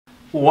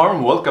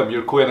Warm welcome,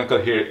 your Kuya and Uncle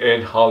here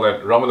in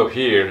Holland, Romulo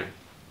here,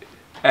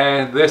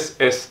 and this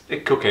is a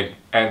cooking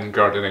and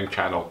gardening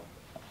channel.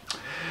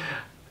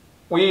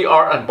 We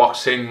are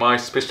unboxing my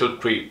special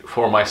treat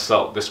for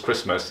myself this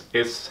Christmas.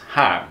 It's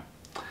ham.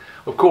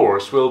 Of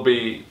course, we'll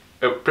be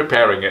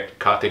preparing it,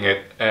 cutting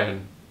it,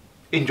 and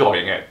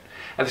enjoying it.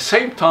 At the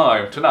same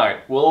time,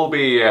 tonight we'll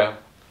be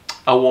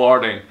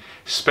awarding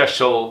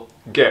special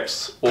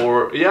gifts,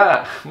 or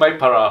my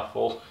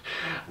paraffle.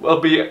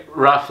 We'll be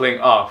raffling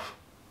off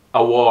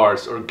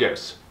awards or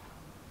gifts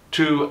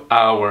to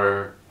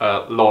our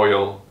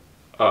loyal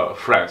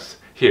friends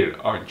here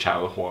on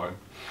Channel Juan.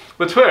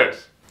 But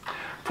first,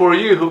 for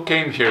you who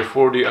came here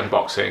for the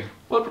unboxing,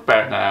 well,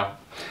 prepare now.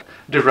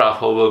 The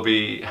raffle will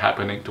be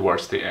happening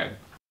towards the end.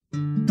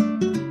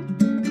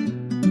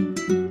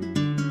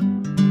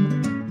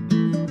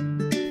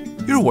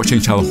 You're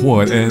watching Channel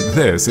Juan, and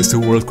this is the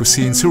World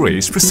Cuisine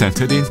series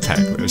presented in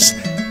Taglish.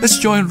 Let's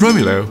join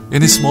Romulo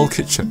in his small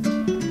kitchen.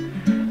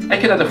 I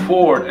cannot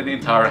afford an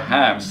entire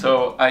ham,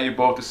 so I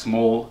bought a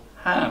small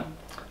ham.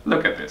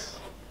 Look at this.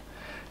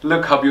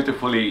 Look how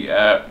beautifully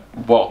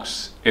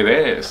boxed it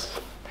is.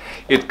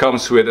 It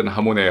comes with a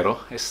jamonero,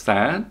 a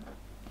stand.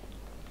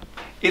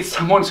 It's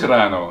Jamon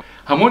Serrano.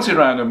 Jamon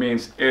Serrano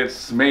means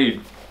it's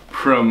made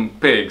from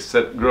pigs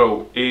that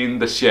grow in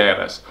the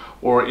sierras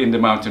or in the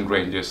mountain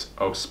ranges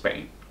of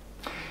Spain.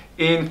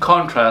 In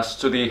contrast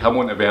to the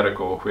jamon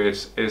iberico,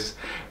 which is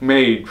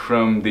made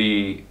from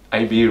the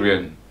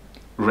Iberian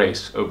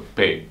race of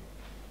pig.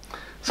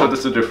 So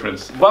that's the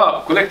difference.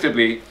 But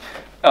collectively,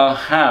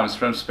 hams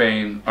from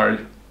Spain are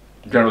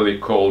generally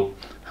called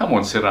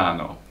Jamon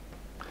Serrano.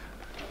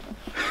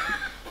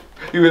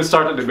 You will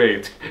start a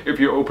debate if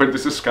you open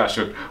this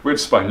discussion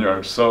with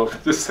Spaniards, so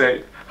just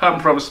say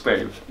ham from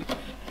Spain.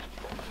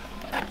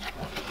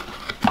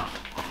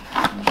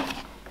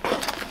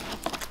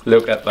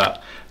 Look at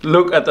that.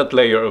 Look at that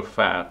layer of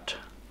fat.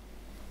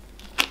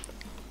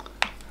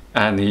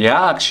 And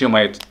yaks, you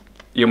might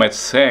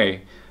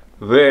say,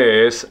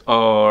 these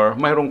are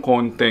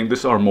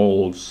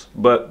molds,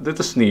 but this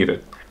is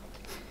needed.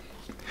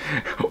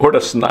 Or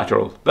that's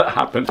natural, that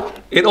happened.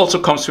 It also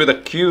comes with a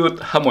cute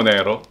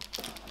jamonero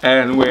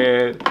and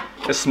with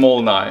a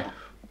small knife.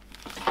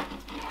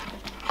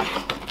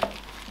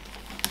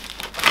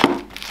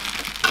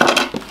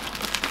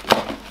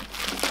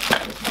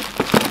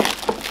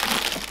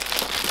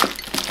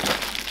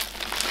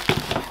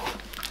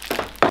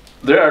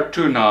 There are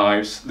two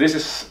knives. This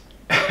is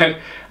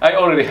I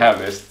already have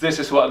this. This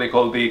is what they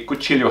call the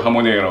cuchillo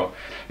jamonero.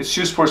 It's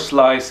used for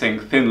slicing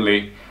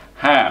thinly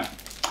ham.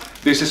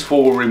 This is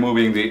for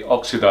removing the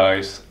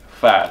oxidized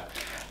fat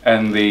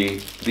and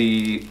the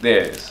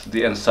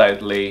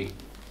unsightly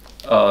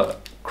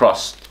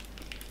crust.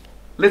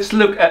 Let's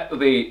look at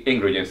the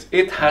ingredients.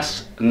 It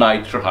has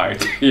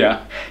nitrite.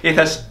 It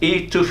has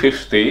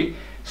E250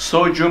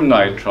 sodium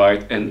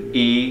nitrite and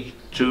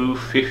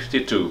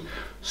E252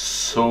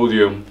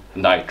 sodium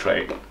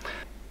nitrate.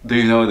 Do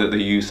you know that the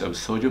use of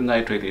sodium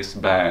nitrate is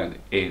banned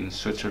in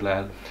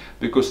Switzerland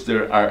because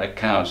there are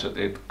accounts that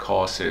it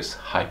causes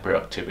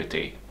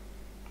hyperactivity?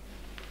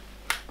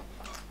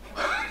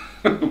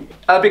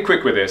 I'll be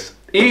quick with this.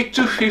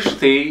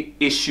 E250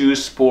 is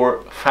used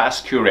for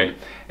fast curing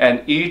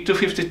and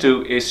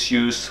E252 is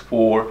used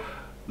for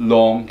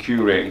long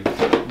curing.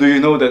 Do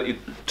you know that it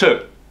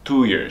took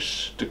 2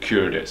 years to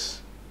cure this?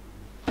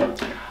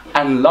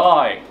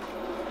 Unlike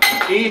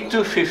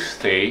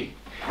E250,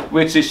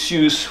 which is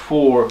used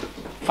for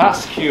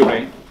fast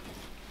curing.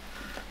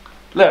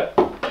 Look,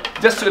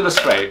 just to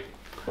illustrate,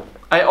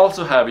 I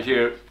also have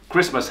here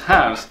Christmas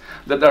hams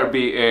that are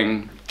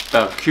being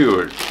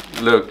cured.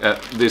 Look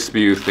at this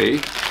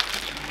beauty.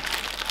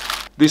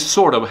 This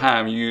sort of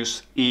ham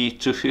uses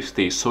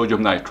E250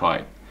 sodium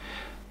nitrite.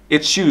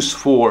 It's used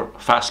for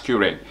fast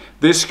curing.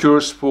 This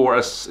cures for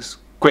as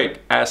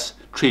quick as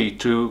 3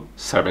 to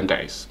 7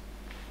 days.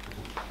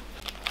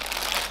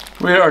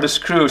 Where are the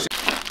screws?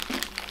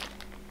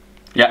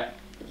 Yeah.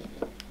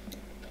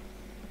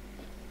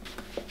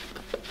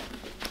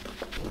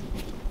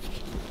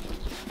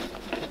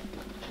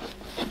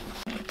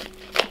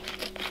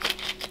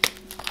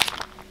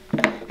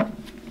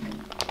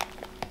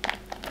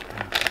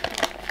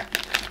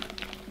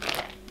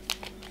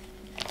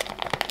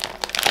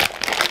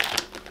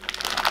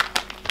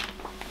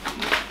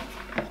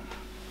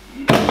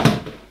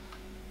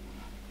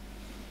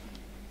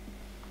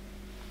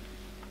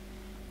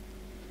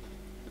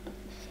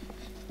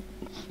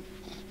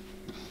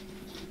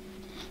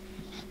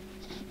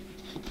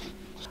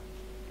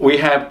 We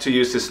have to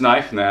use this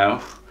knife now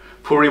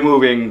for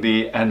removing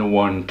the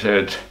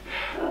unwanted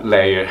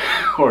layer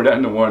or the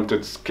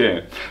unwanted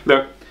skin.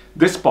 Look,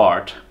 this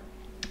part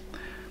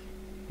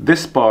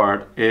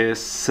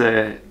is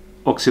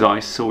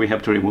oxidized, so we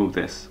have to remove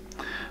this.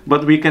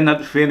 But we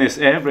cannot finish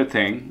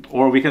everything,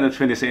 or we cannot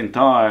finish the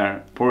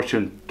entire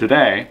portion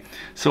today.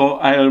 So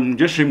I'm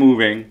just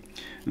removing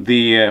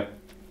the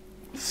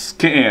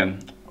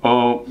skin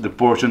of the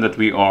portion that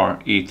we are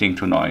eating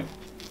tonight.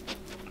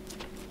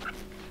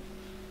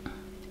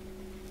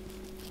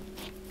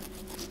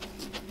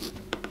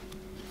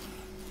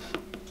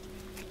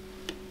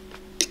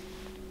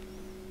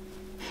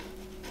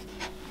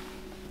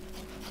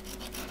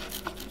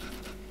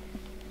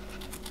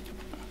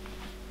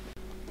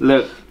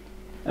 Look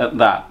at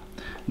that.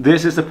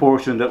 This is the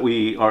portion that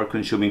we are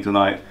consuming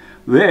tonight.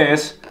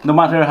 This, no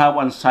matter how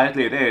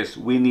unsightly it is,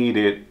 we need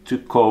it to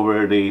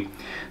cover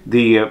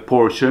the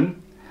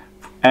portion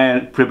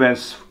and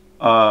prevents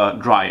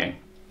drying.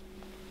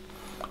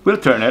 We'll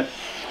turn it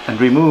and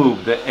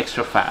remove the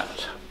extra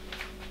fat.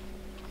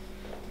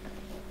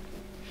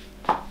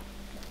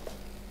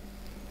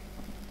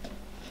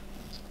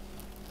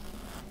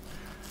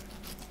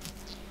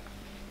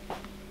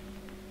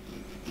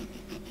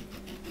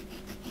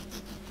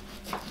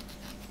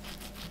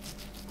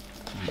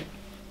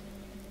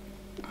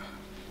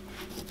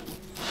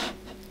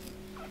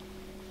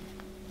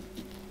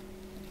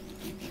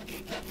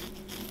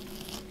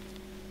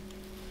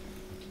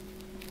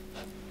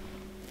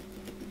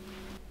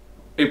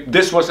 If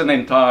this was an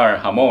entire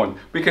hamon,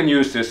 we can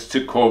use this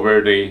to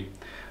cover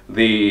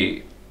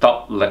the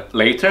top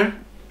later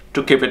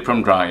to keep it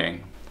from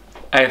drying.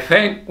 I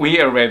think we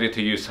are ready to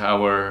use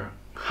our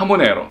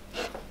jamonero.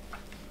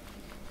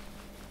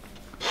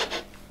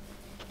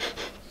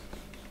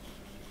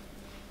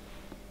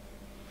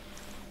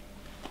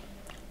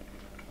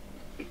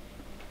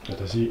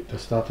 Dat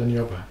staat er niet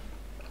op, hè?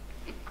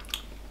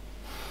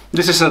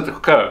 This is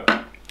not cooked.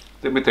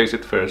 Let me taste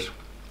it first.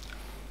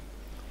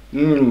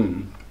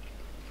 Mmm.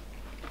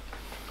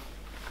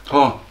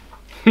 Oh.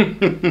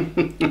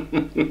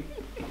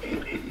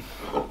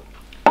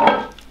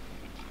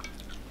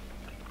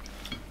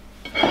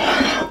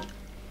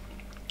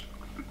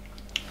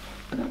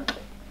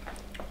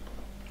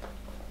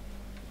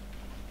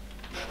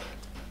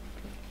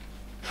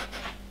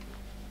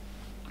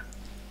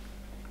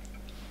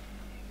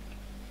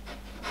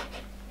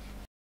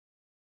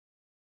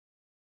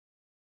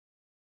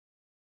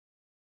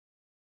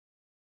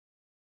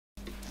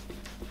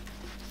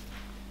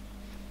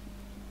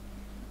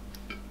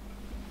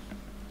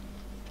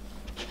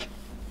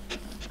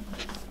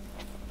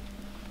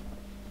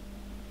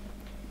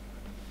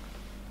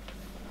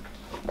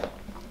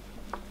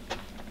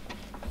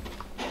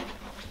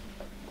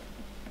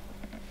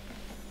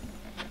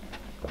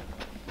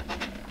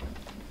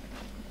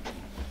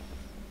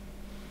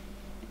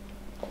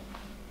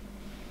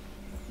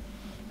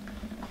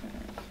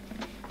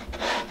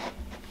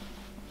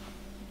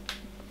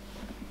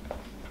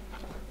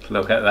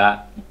 Look at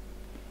that.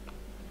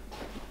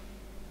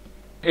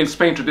 In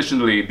Spain,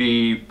 traditionally,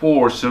 they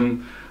pour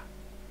some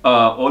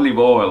olive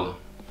oil.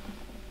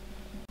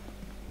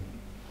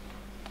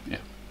 Yeah.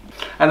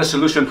 And a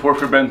solution for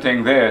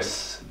preventing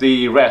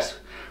the rest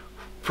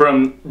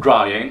from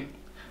drying,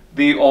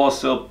 they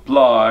also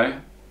apply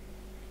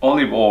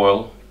olive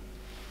oil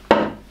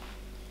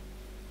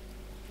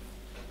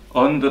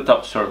on the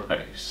top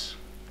surface.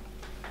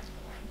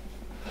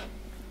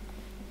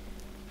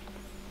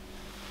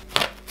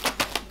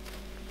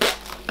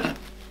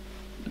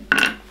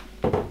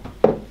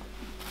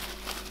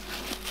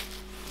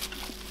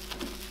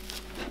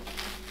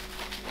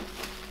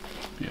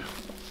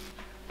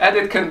 And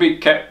it can be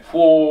kept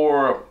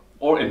for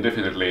or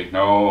indefinitely,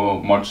 no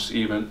months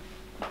even,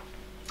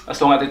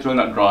 as long as it will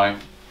not dry.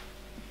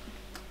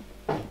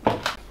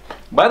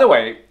 By the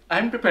way,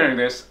 I'm preparing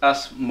this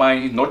as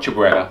my Noche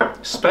Buena,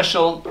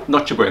 special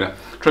Noche Buena,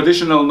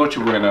 traditional Noche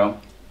Buena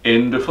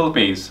in the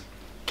Philippines.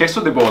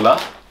 Queso de Bola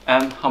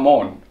and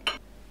hamon.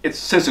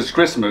 Since it's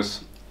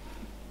Christmas,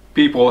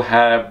 people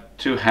have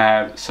to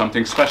have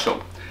something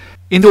special.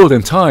 In the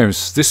olden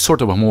times, this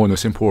sort of hamon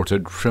was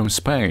imported from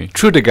Spain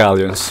through the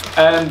galleons.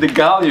 And the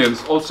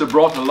galleons also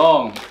brought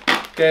along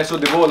queso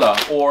de bola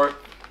or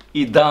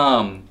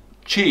Edam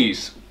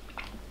cheese.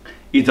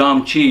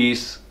 Edam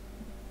cheese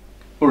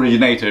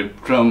originated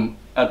from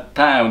a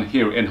town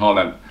here in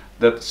Holland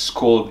that's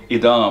called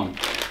Edam.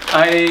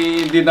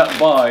 I did not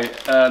buy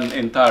an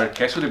entire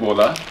queso de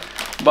bola,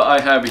 but I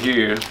have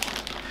here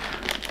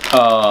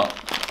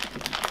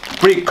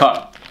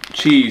pre-cut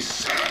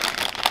cheese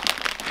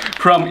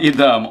from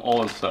Edam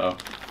also.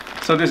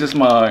 So this is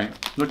my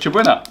Noche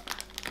Buena.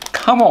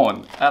 Come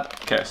on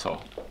at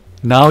queso.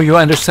 Now you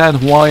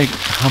understand why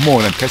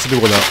hamon and queso de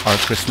bola are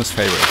Christmas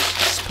favorites.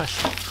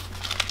 Special.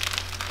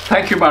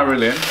 Thank you,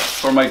 Marilyn,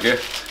 for my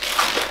gift.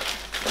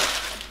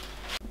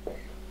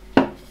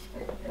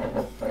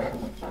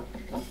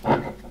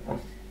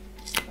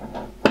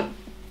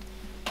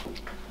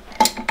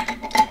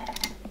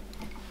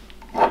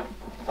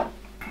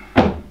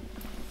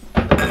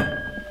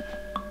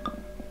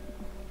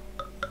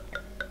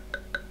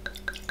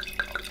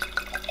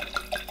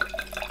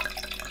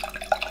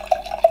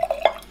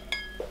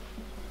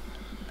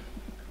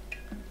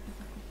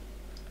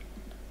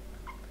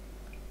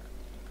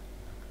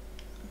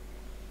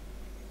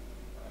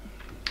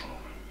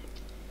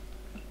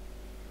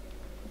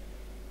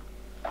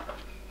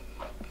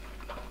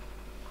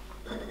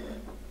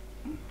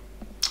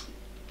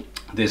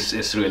 This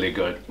is really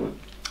good.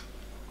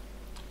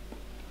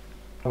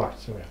 Wacht,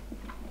 zo ja.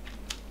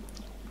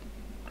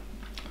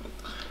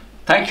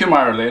 Thank you,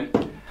 Marilyn.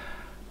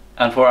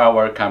 And for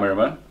our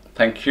cameraman,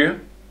 thank you.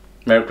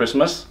 Merry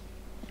Christmas.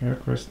 Merry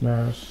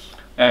Christmas.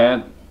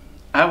 And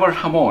our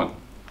hamon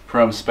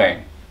from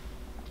Spain.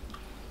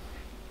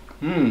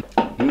 The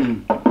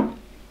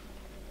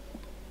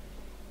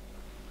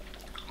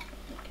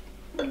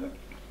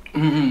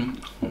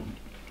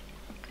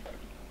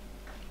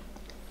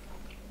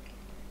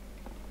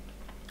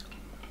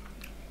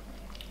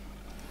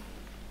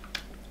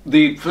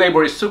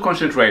flavor is so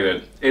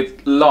concentrated,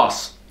 it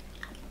lost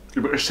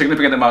a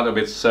significant amount of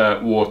its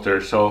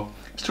water, so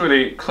it's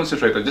really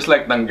concentrated, just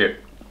like danggit.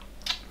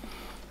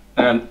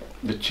 And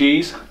the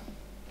cheese,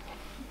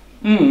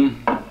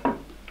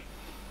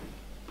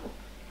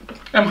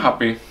 I'm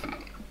happy.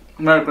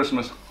 Merry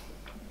Christmas.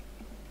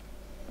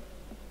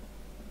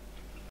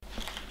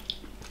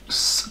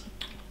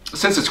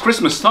 Since it's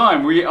Christmas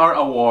time, we are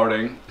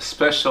awarding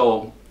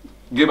special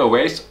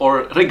giveaways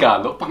or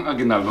regalo pang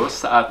aginalo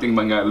sa ating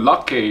mga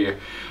lucky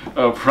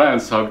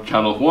friends of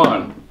Channel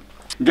Juan.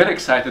 Get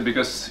excited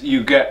because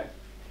you get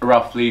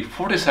roughly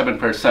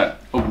 47%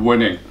 of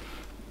winning,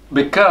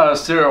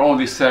 because there are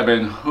only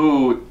 7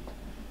 who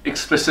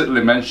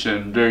explicitly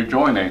mentioned they're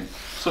joining.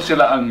 So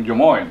sila ang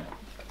join.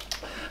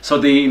 So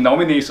the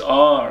nominees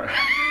are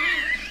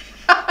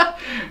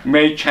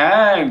May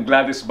Chan,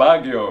 Gladys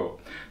Baguio,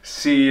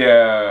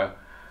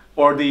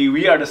 or the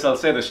We Are the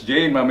Salcedos,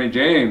 Jane, Mami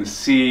Jane,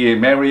 si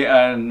Mary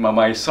and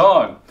Mamay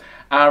Son,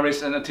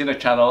 Aris and Athena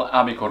Channel,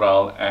 Ami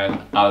Coral,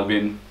 and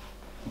Alvin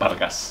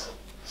Vargas.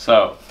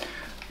 So,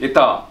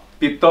 ito,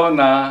 7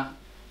 na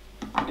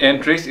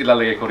entries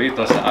ilalagay ko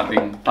rito sa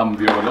ating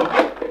tambiolo.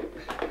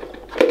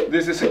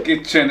 This is a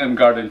kitchen and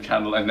garden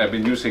channel, and I've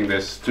been using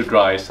this to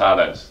dry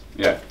salads.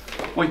 Yeah.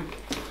 Wait.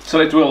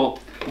 So it will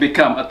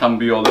become a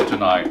tambiolo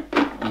tonight.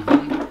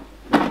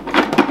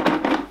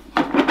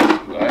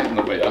 Right,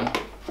 ano ba yan?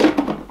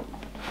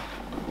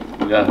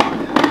 Yan.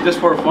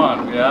 Just for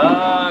fun.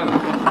 Yan.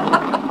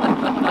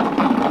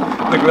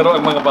 Naglaro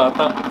ang mga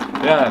bata.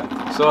 Yan.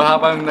 So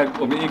habang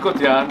umiikot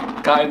yan,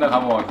 kain ng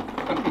hamon.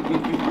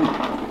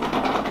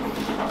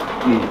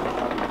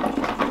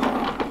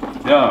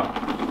 Yeah.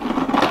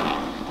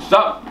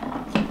 Stop.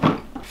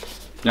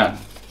 Yan.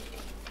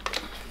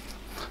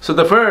 So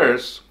the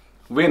first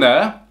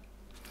winner,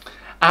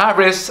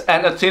 Aris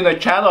and Athena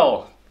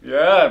Channel.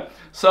 Yeah.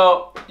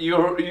 So you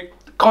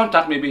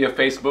contact me via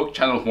Facebook,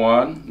 Channel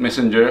Juan,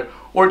 Messenger,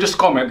 or just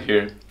comment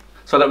here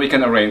so that we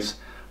can arrange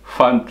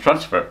fund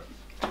transfer.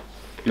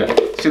 Yeah.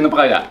 Sino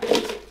pa kaya?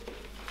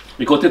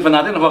 Ikutin pa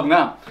natin, huwag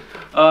na.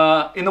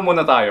 Inom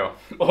muna tayo.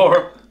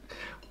 Or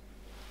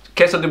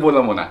Queso de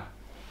Bola muna.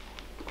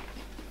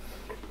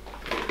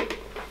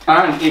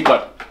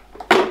 Ikot.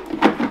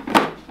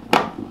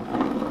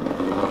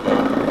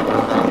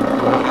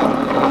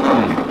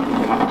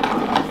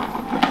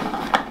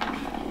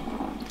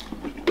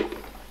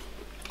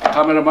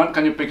 Cameraman,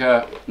 can you pick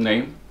a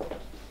name?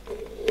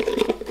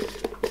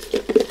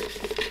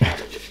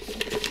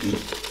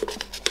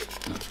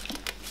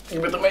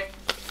 Give it to me.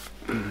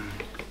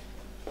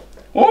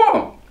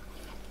 Oh!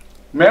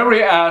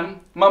 Mary Ann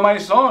Mamay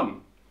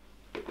Son.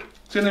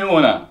 Sino yung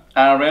una?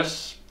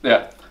 Aris?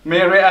 Yeah.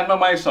 Mary Ann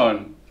Mamay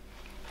Son.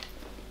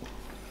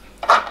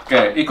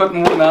 Okay, ikot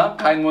muna.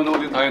 Kain muna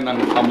ulit tayo ng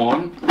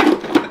hamon.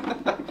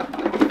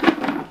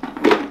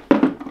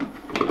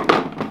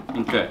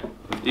 Okay,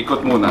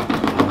 ikot muna.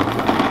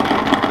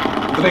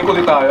 Drink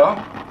ulit tayo.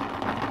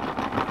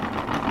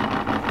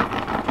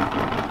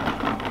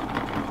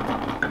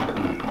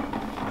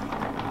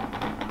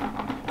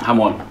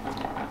 Hamon.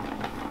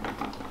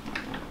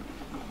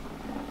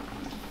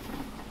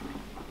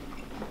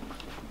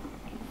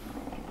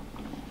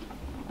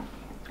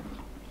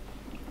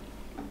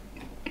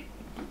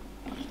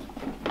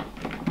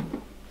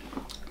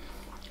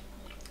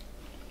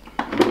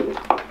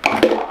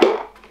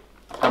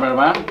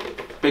 Cameraman,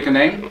 pick a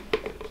name.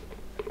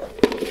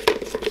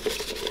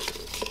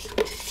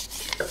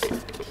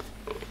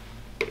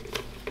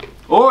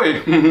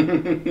 Oy!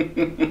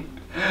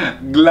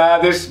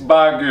 Gladys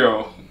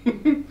Baguio.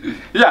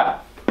 Yeah,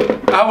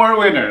 our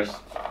winners.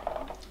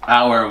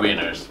 Our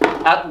winners.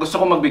 At gusto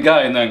ko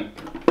magbigay ng,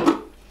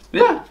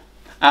 yeah,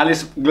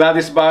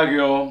 Gladys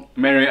Baguio,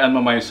 Mary Ann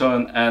Mamay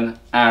Son, and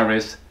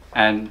Aris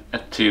and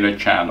Athena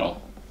Channel.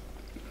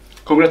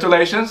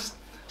 Congratulations.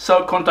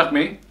 So contact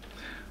me.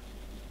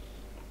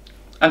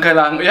 Ang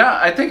kailangan,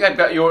 yeah, I think I've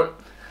got your,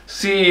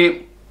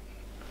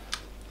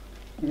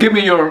 give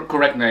me your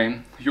correct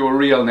name, your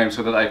real name,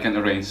 so that I can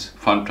arrange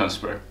fund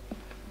transfer.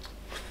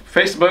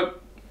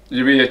 Facebook,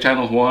 via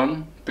Channel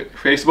Juan,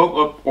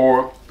 Facebook,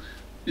 or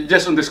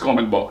just on this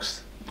comment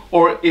box,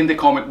 or in the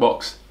comment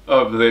box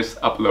of this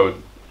upload.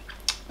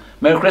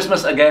 Merry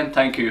Christmas again,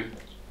 thank you.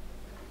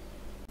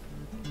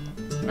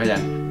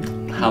 Ayan,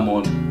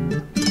 hamon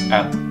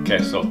at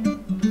queso.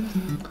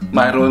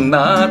 Mayroon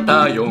na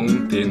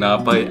tayong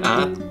tinapay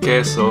at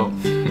keso.